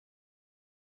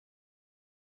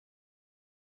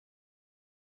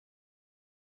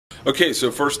Okay, so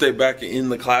first day back in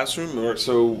the classroom. All right,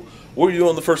 so what do you do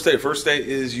on the first day? First day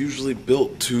is usually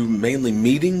built to mainly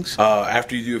meetings.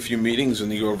 After you do a few meetings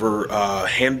and you go over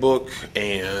handbook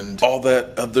and all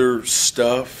that other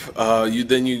stuff,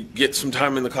 then you get some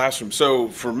time in the classroom. So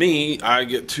for me, I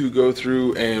get to go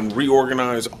through and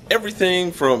reorganize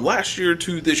everything from last year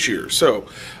to this year. So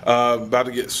about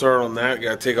to get started on that.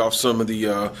 Got to take off some of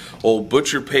the old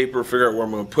butcher paper, figure out where I'm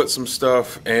going to put some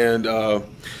stuff, and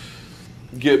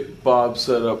get Bob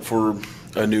set up for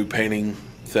a new painting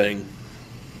thing.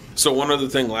 So one other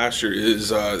thing last year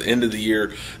is end of the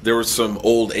year, there was some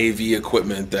old AV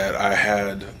equipment that I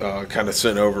had kind of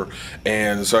sent over,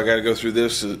 and so I got to go through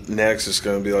this next. It's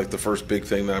going to be like the first big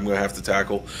thing that I'm going to have to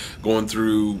tackle, going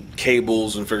through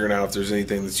cables and figuring out if there's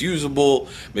anything that's usable,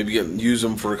 maybe use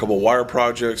them for a couple wire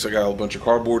projects. I got a bunch of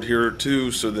cardboard here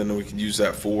too, so then we can use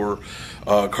that for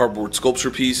cardboard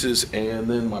sculpture pieces, and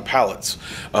then my pallets.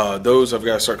 Those I've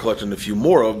got to start collecting a few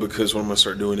more of, because what I'm going to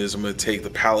start doing is I'm going to take the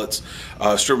pallets,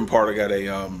 strip them apart. I got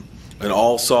an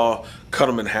all saw, cut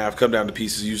them in half, cut them down to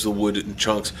pieces, use the wood in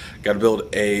chunks. Got to build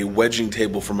a wedging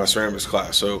table for my ceramics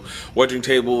class. So wedging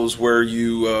table is where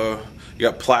you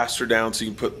got plaster down, so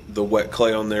you can put the wet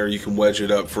clay on there. You can wedge it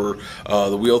up for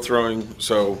the wheel throwing.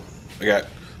 So I got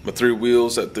my 3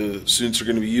 wheels that the students are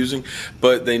going to be using,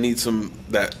 but they need some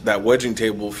that wedging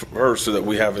table first, so that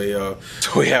we have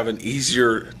an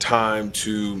easier time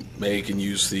to make and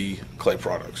use the clay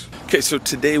products. Okay, so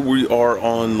today we are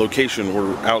on location.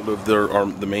 We're out of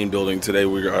the main building. Today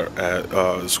we are at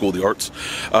the School of the Arts,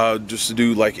 just to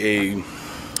do like a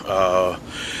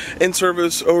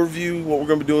in-service overview, what we're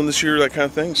going to be doing this year, that kind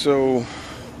of thing. So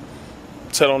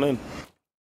let's head on in.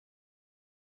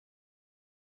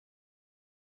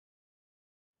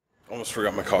 Almost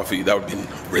forgot my coffee. That would have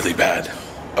been really bad.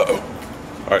 Uh-oh.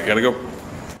 All right, gotta go.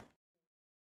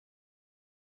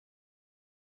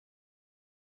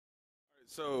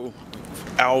 So,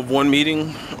 out of one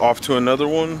meeting, off to another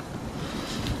one.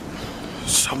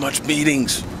 So much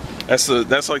meetings.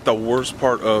 That's like the worst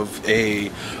part of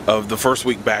the first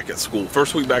week back at school.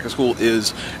 First week back at school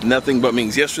is nothing but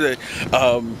meetings. Yesterday,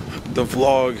 the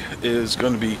vlog is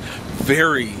going to be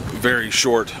very, very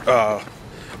short.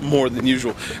 More than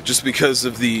usual, just because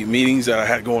of the meetings that I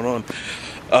had going on.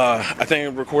 I think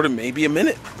I recorded maybe a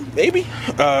minute, maybe.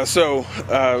 So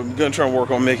I'm gonna try and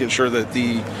work on making sure that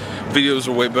the videos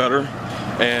are way better,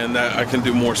 and that I can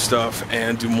do more stuff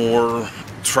and do more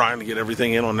trying to get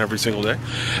everything in on every single day.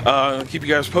 Keep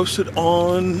you guys posted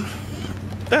on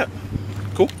that.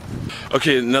 Cool.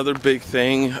 Okay, another big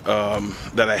thing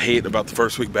that I hate about the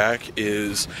first week back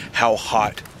is how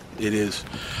hot it is,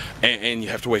 and you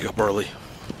have to wake up early.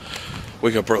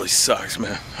 Wake up early sucks,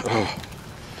 man. Oh.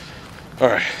 All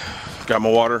right, got my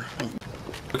water.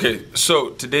 Okay, so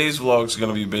today's vlog is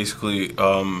gonna be basically,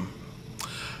 I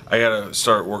gotta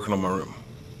start working on my room.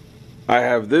 I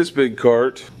have this big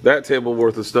cart, that table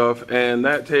worth of stuff, and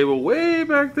that table way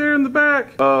back there in the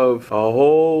back of a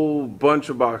whole bunch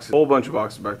of boxes.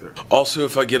 Back there. Also,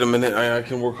 if I get a minute, I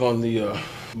can work on the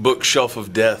bookshelf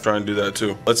of death. Try and do that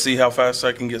too. Let's see how fast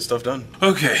I can get stuff done.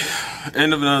 Okay,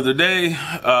 end of another day.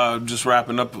 Just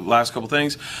wrapping up the last couple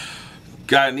things.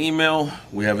 Got an email.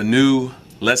 We have a new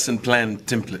lesson plan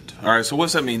template. All right, so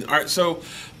what's that mean? All right, so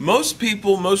most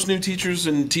people, most new teachers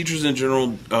and teachers in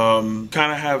general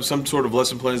kind of have some sort of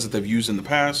lesson plans that they've used in the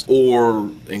past,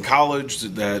 or in college,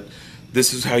 that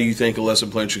this is how you think a lesson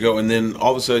plan should go. And then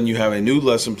all of a sudden you have a new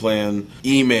lesson plan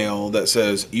email that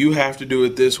says, you have to do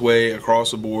it this way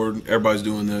across the board. Everybody's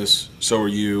doing this, so are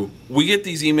you. We get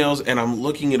these emails, and I'm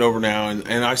looking it over now, and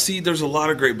I see there's a lot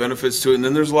of great benefits to it. And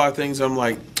then there's a lot of things I'm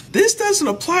like, this doesn't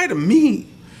apply to me.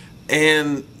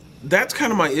 And that's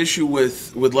kind of my issue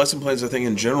with lesson plans, I think,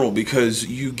 in general, because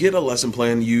you get a lesson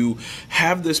plan, you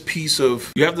have this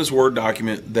Word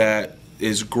document that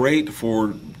is great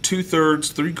for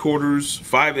 2/3, 3/4,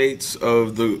 5/8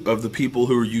 of the people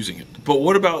who are using it. But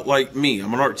what about like me?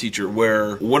 I'm an art teacher,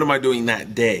 where what am I doing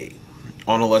that day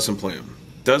on a lesson plan?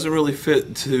 Doesn't really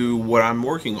fit to what I'm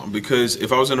working on, because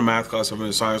if I was in a math class, if I'm in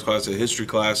a science class, a history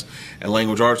class, and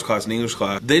language arts class, and English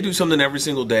class, they do something every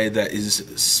single day that is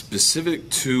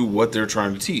specific to what they're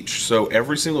trying to teach. So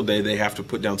every single day they have to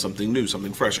put down something new,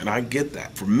 something fresh, and I get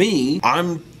that. For me,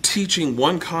 I'm teaching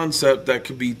one concept that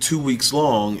could be 2 weeks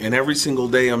long, and every single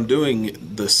day I'm doing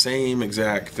the same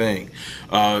exact thing.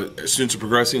 Students are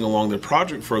progressing along their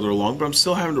project further along, but I'm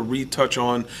still having to retouch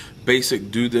on basic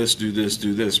do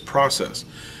this process.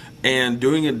 And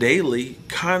doing it daily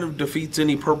kind of defeats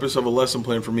any purpose of a lesson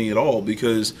plan for me at all,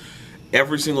 because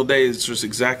every single day it's just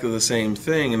exactly the same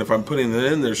thing, and if I'm putting it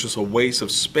in there, it's just a waste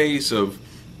of space, of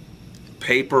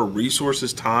paper,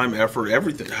 resources, time, effort,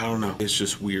 everything. I don't know. It's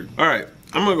just weird. All right,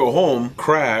 I'm gonna go home,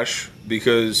 crash,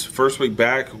 because first week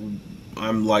back,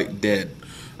 I'm like dead.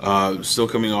 Still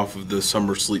coming off of the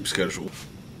summer sleep schedule.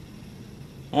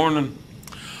 Morning.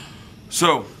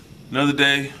 So, another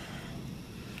day,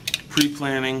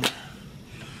 pre-planning,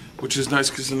 which is nice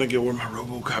because then I get to wear my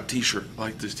RoboCop t-shirt. I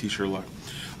like this t-shirt a lot.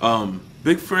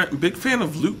 Big fan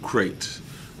of Loot Crate.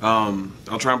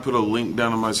 I'll try and put a link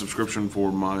down in my subscription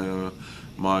for my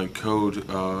my code.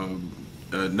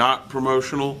 Not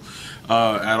promotional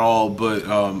at all, but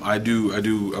I'm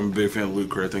a big fan of Loot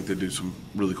Crate. I think they do some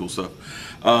really cool stuff.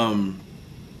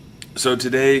 So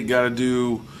today,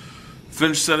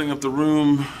 finish setting up the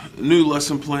room, new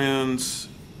lesson plans,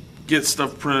 get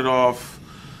stuff printed off,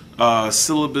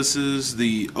 syllabuses,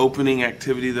 the opening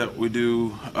activity that we do,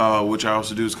 which I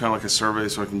also do is kind of like a survey,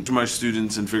 so I can to my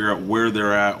students and figure out where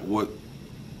they're at, what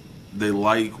they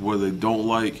like, what they don't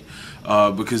like,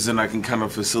 because then I can kind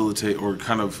of facilitate or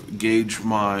kind of gauge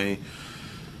my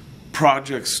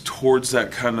projects towards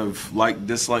that kind of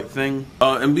like-dislike thing,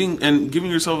 and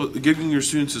giving your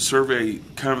students a survey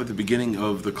kind of at the beginning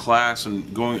of the class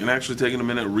and going and actually taking a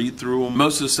minute, read through them.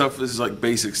 Most of the stuff is like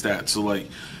basic stats, so like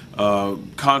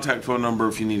contact phone number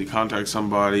if you need to contact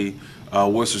somebody,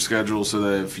 what's their schedule so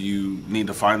that if you need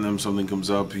to find them, something comes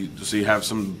up, so you have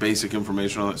some basic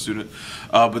information on that student.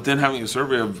 But then having a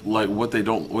survey of like what they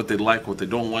like, what they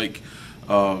don't like,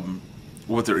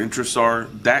 what their interests are,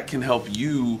 that can help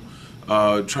you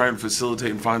try and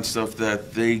facilitate and find stuff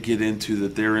that they get into,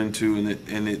 that they're into,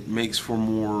 and it makes for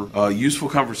more useful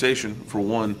conversation, for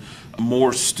one, a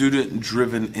more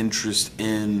student-driven interest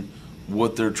in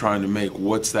what they're trying to make,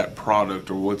 what's that product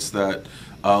or what's that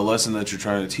lesson that you're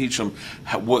trying to teach them,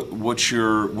 what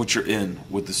you're in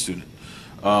with the student.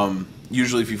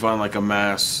 Usually if you find like a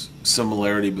mass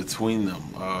similarity between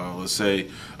them, let's say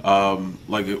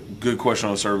like a good question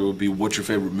on a survey would be, what's your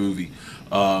favorite movie?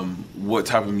 What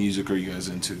type of music are you guys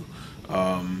into?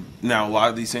 Now a lot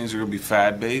of these things are going to be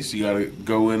fad based. You got to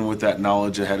go in with that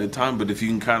knowledge ahead of time, but if you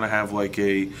can kind of have like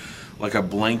a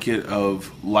blanket of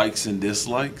likes and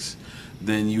dislikes,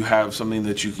 then you have something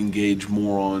that you can gauge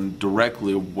more on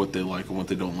directly of what they like and what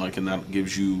they don't like, and that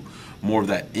gives you more of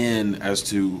that in as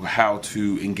to how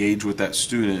to engage with that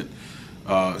student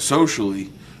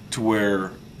socially, to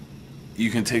where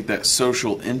you can take that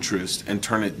social interest and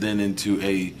turn it then into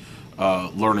a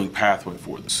learning pathway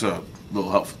for them. So,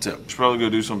 little helpful tip. Should probably go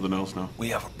do something else now. We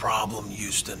have a problem,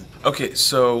 Houston. Okay,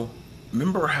 so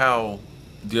remember how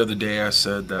the other day I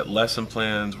said that lesson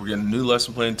plans, we're getting a new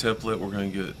lesson plan template, we're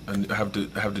going to have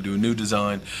to do a new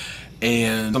design,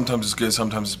 and sometimes it's good,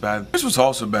 sometimes it's bad. Here's what's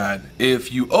also bad.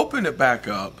 If you open it back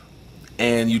up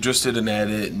and you just did an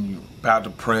edit and you're about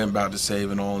to print, about to save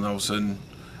and all of a sudden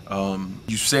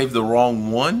you save the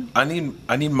wrong one, I need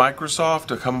Microsoft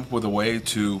to come up with a way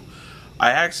to,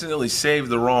 I accidentally saved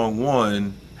the wrong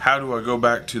one, how do I go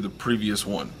back to the previous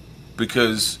one?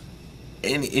 Because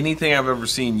anything I've ever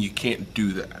seen, you can't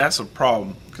do that. That's a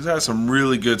problem, because it has some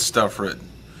really good stuff written.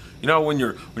 You know, when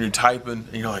you're typing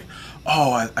and you're like,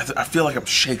 oh, I feel like I'm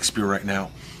Shakespeare right now.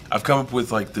 I've come up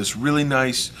with like this really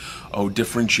nice,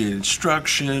 differentiated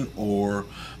instruction or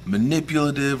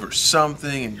manipulative or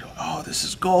something, and you're like, oh, this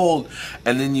is gold,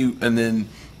 and then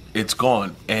it's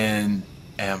gone, and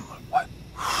I'm like, what?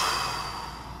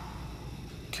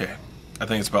 Okay, I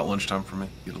think it's about lunchtime for me.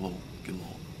 Get a little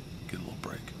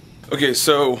break. Okay,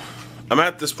 so I'm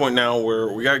at this point now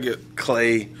where we gotta get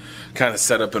clay kind of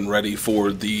set up and ready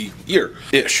for the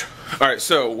year-ish. All right,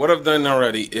 so what I've done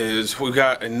already is we've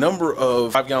got a number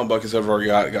of 5-gallon buckets I've already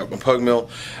got. I got my pug mill,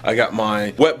 I got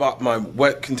my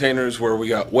wet containers where we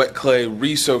got wet clay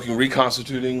re-soaking,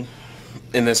 reconstituting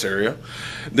in this area.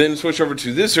 Then switch over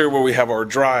to this area where we have our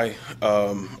drying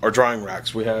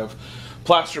racks. We have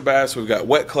plaster baths, we've got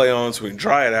wet clay on so we can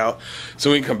dry it out. So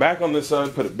we can come back on this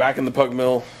side, put it back in the pug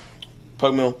mill,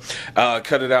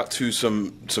 cut it out to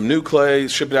some new clay,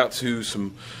 ship it out to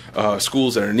some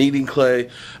schools that are needing clay,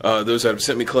 those that have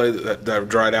sent me clay that have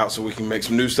dried out so we can make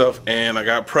some new stuff. And I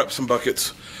got prepped some buckets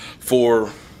for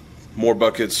more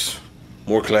buckets,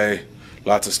 more clay,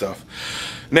 lots of stuff.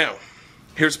 Now,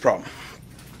 here's the problem.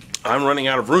 I'm running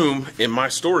out of room in my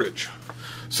storage.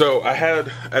 So I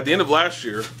had, at the end of last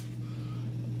year,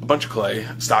 a bunch of clay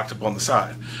stocked up on the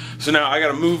side. So now I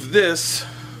gotta move this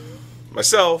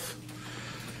myself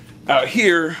out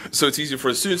here so it's easier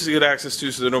for the students to get access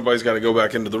to, so that nobody's got to go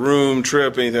back into the room,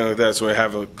 trip, anything like that, so I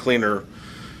have a cleaner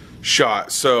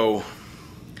shot. So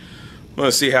I'm going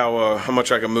to see how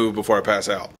much I can move before I pass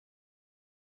out.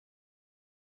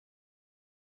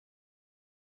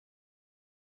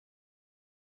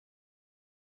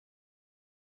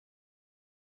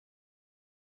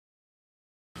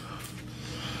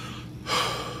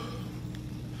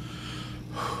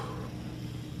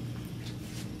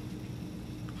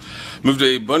 Moved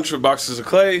a bunch of boxes of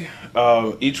clay.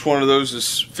 Each one of those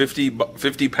is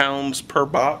 50 pounds per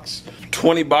box.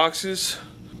 20 boxes,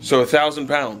 so 1,000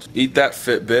 pounds. Eat that,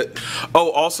 Fitbit.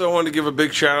 Oh, also I wanted to give a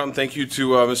big shout out and thank you to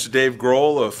Mr. Dave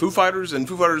Grohl of Foo Fighters and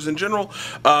Foo Fighters in general,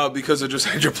 because I just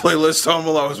had your playlist on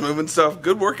while I was moving stuff.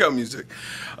 Good workout music.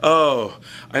 Oh,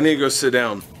 I need to go sit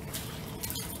down.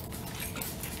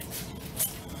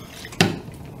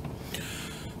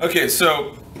 Okay,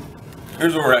 so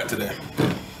here's where we're at today.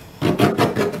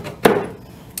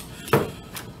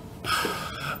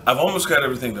 I've almost got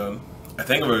everything done. I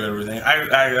think I've got everything.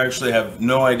 I actually have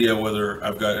no idea whether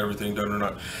I've got everything done or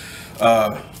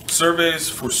not. Surveys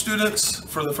for students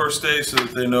for the first day so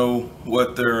that they know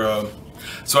what they're,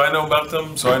 so I know about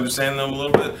them, so I understand them a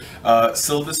little bit.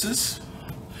 Syllabuses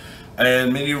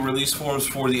and media release forms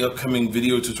for the upcoming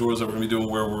video tutorials that we're going to be doing,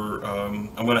 where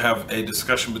I'm going to have a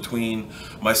discussion between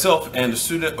myself and a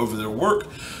student over their work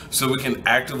so we can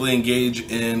actively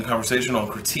engage in conversation on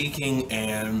critiquing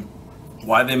and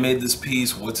why they made this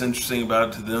piece, what's interesting about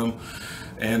it to them,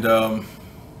 and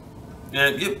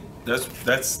yep,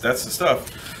 that's the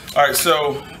stuff. All right,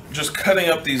 so just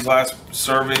cutting up these last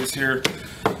surveys here.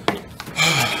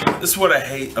 This is what I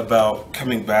hate about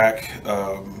coming back.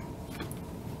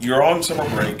 You're on summer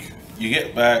break, you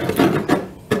get back,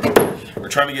 we're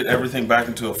trying to get everything back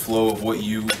into a flow of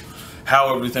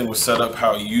how everything was set up,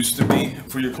 how it used to be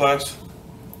for your class.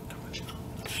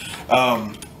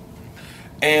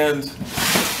 And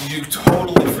you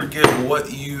totally forget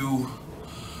what your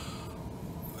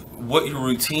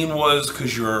routine was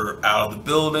because you're out of the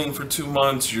building for 2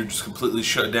 months. You're just completely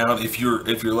shut down. If you're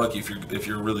lucky, if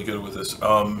you're really good with this,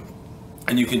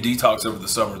 and you can detox over the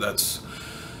summer. That's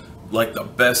like the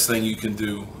best thing you can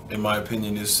do, in my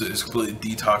opinion, is completely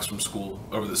detox from school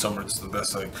over the summer. It's the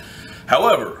best thing.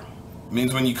 However, it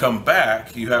means when you come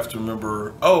back, you have to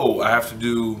remember, oh, I have to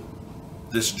do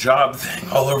this job thing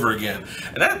all over again,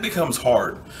 and that becomes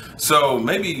hard. So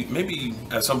maybe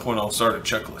at some point I'll start a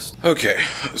checklist. Okay,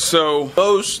 so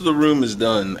most of the room is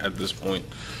done at this point.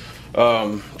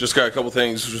 Just got a couple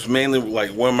things, just mainly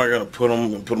like where am I gonna put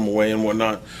them away and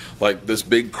whatnot. Like this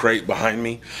big crate behind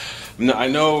me, I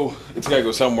know it's gotta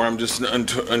go somewhere. I'm just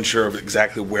unsure of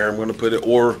exactly where I'm gonna put it,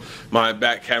 or my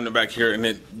back cabinet back here. And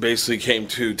it basically came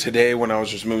to today when I was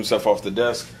just moving stuff off the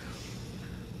desk.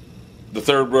 The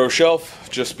third row shelf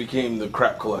just became the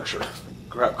crap collector.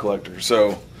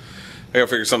 So I gotta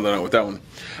figure something out with that one.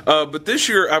 But this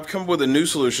year I've come up with a new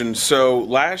solution. So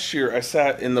last year I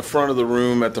sat in the front of the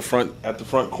room at the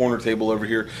front corner table over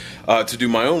here to do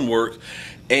my own work.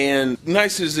 And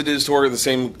nice as it is to work at the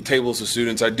same table as the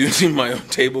students, I do need my own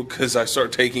table because I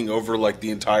start taking over like the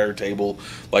entire table,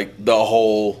 like the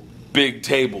whole big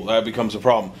table. That becomes a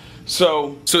problem.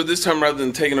 So this time, rather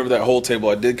than taking over that whole table,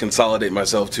 I did consolidate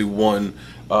myself to one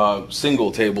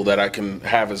single table that I can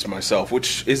have as myself,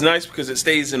 which is nice because it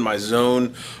stays in my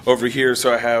zone over here.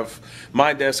 So I have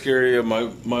my desk area, my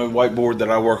whiteboard that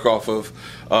I work off of,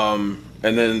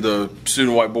 and then the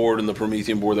student whiteboard and the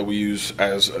Promethean board that we use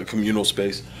as a communal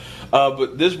space.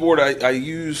 But this board I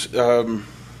use,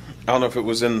 I don't know if it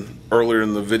was in earlier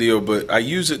in the video, but I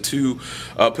use it to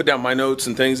put down my notes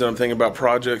and things that I'm thinking about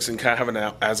projects, and kind of have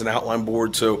it as an outline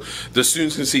board so the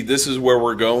students can see this is where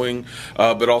we're going,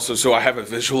 but also so I have a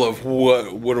visual of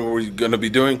what are we going to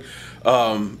be doing,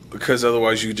 because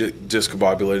otherwise you get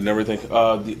discombobulated and everything.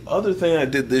 The other thing I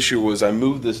did this year was I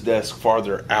moved this desk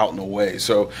farther out and away,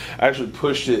 so I actually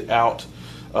pushed it out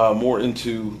more in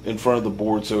front of the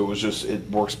board, so it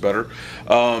works better.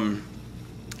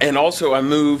 And also I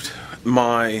moved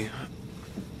my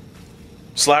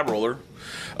slab roller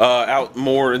out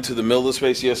more into the middle of the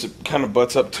space. Yes, it kind of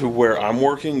butts up to where I'm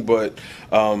working, but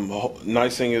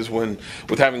nice thing is with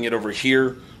having it over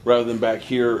here rather than back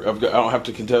here, I don't have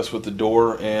to contest with the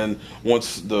door, and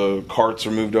once the carts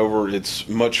are moved over, it's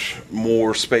much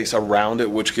more space around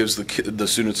it, which gives the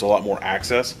students a lot more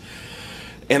access.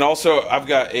 And also I've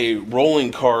got a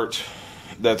rolling cart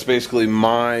that's basically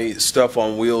my stuff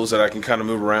on wheels that I can kind of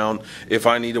move around. If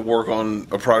I need to work on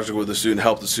a project with a student,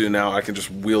 help the student out, I can just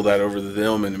wheel that over to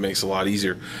them, and it makes it a lot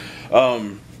easier.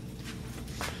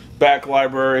 Back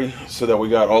library, so that we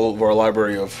got all of our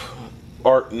library of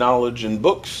art, knowledge, and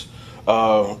books.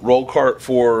 Roll cart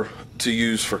to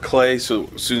use for clay, so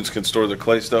students can store their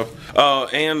clay stuff.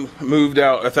 And moved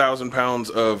out 1,000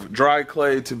 pounds of dry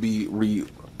clay to be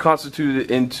reconstituted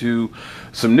into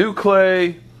some new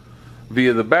clay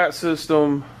via the bat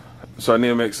system. So I need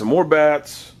to make some more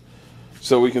bats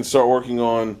so we can start working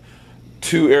on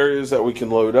 2 areas that we can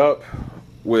load up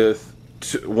with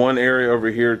one area over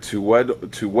here to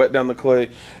wet down the clay,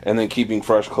 and then keeping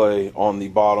fresh clay on the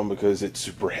bottom because it's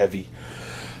super heavy.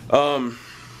 And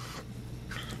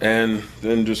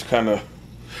then just kind of,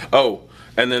 oh,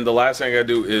 and then the last thing I gotta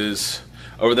do is,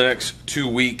 over the next 2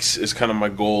 weeks is kind of my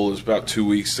goal, is about 2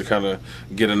 weeks to kind of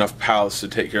get enough pallets to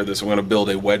take care of this. I'm gonna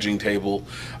build a wedging table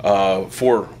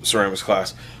for ceramics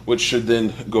class, which should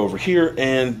then go over here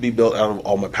and be built out of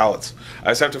all my pallets. I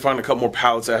just have to find a couple more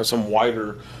pallets that have some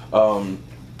wider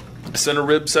center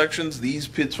rib sections. These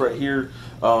pits right here,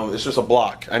 it's just a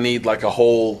block. I need like a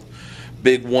whole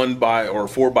big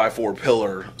 4x4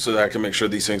 pillar so that I can make sure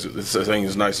this thing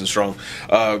is nice and strong.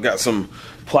 Got some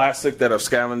plastic that I've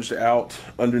scavenged out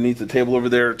underneath the table over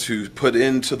there to put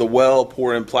into the well,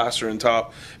 pour in plaster on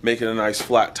top, make it a nice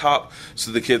flat top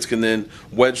so the kids can then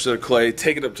wedge their clay,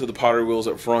 take it up to the pottery wheels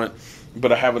up front,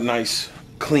 but I have a nice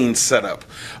clean setup.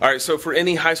 All right, so for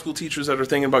any high school teachers that are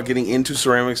thinking about getting into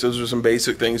ceramics, those are some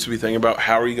basic things to be thinking about.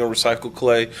 How are you going to recycle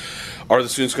clay? Are the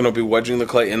students going to be wedging the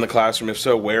clay in the classroom? If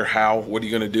so, where, how, what are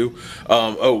you going to do?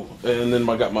 Oh, and then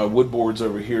I got my wood boards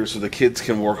over here so the kids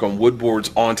can work on wood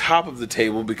boards on top of the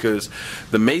table, because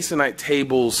the masonite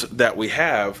tables that we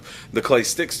have, the clay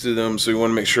sticks to them, so you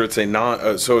want to make sure it's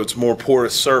a so it's more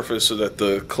porous surface, so that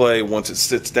the clay, once it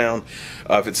sits down,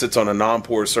 if it sits on a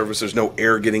non-porous surface, there's no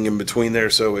air getting in between there,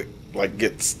 so it like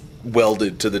gets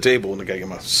welded to the table, and I gotta get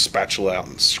my spatula out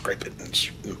and scrape it.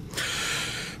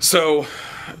 So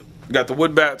got the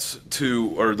wood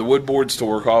the wood boards to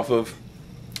work off of.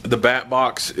 The bat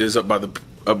box is up by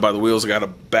the wheels. I got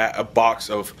a box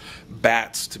of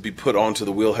bats to be put onto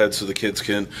the wheel head so the kids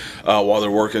can, while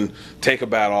they're working, take a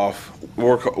bat off,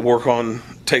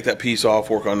 take that piece off,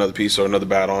 work on another piece or another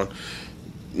bat on.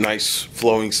 Nice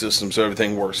flowing system, so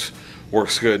everything works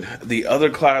good. The other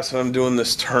class that I'm doing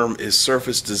this term is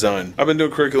surface design. I've been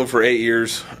doing curriculum for 8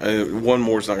 years. One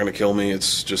more is not going to kill me.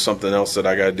 It's just something else that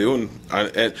I got to do.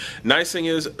 And nice thing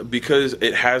is, because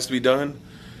it has to be done,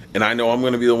 and I know I'm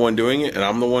going to be the one doing it, and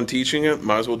I'm the one teaching it,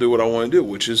 might as well do what I want to do,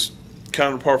 which is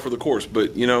kind of par for the course.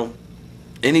 But you know,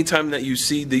 anytime that you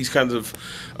see these kinds of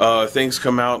things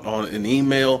come out on an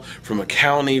email from a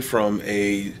county, from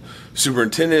a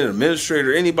superintendent,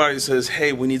 administrator, anybody that says,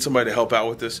 hey, we need somebody to help out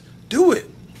with this, do it.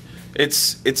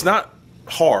 It's not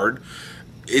hard.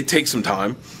 It takes some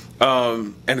time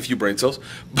and a few brain cells,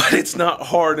 but it's not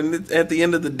hard. And at the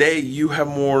end of the day, you have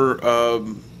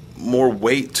more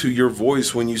weight to your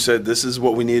voice when you said this is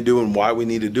what we need to do and why we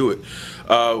need to do it,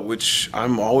 which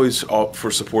I'm always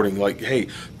for supporting. Like, hey,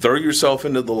 throw yourself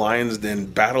into the lions,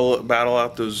 then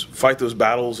fight those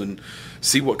battles and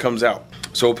see what comes out.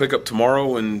 So we'll pick up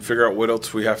tomorrow and figure out what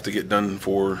else we have to get done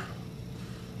before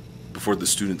the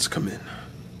students come in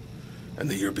and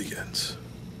the year begins,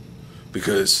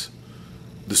 because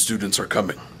the students are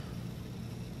coming.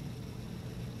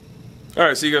 All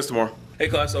right, see you guys tomorrow. Hey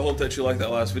class, I hope that you liked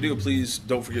that last video. Please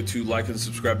don't forget to like and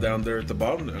subscribe down there at the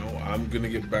bottom. Now I'm gonna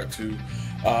get back to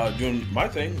doing my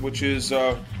thing, which is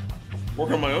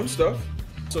working on my own stuff.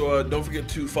 So don't forget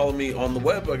to follow me on the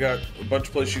web. I got a bunch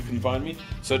of places you can find me,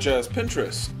 such as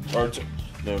Pinterest, or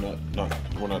no, not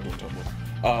we're not doing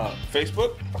Tumblr.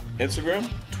 Facebook, Instagram,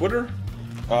 Twitter,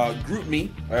 GroupMe,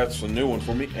 that's a new one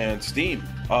for me, and Steam,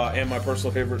 and my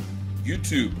personal favorite,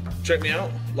 YouTube. Check me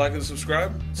out, like and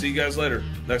subscribe. See you guys later.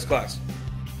 Next class.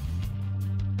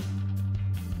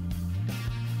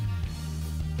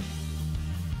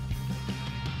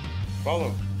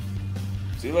 Follow.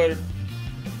 See you later.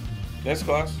 Next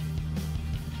class.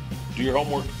 Do your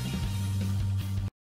homework.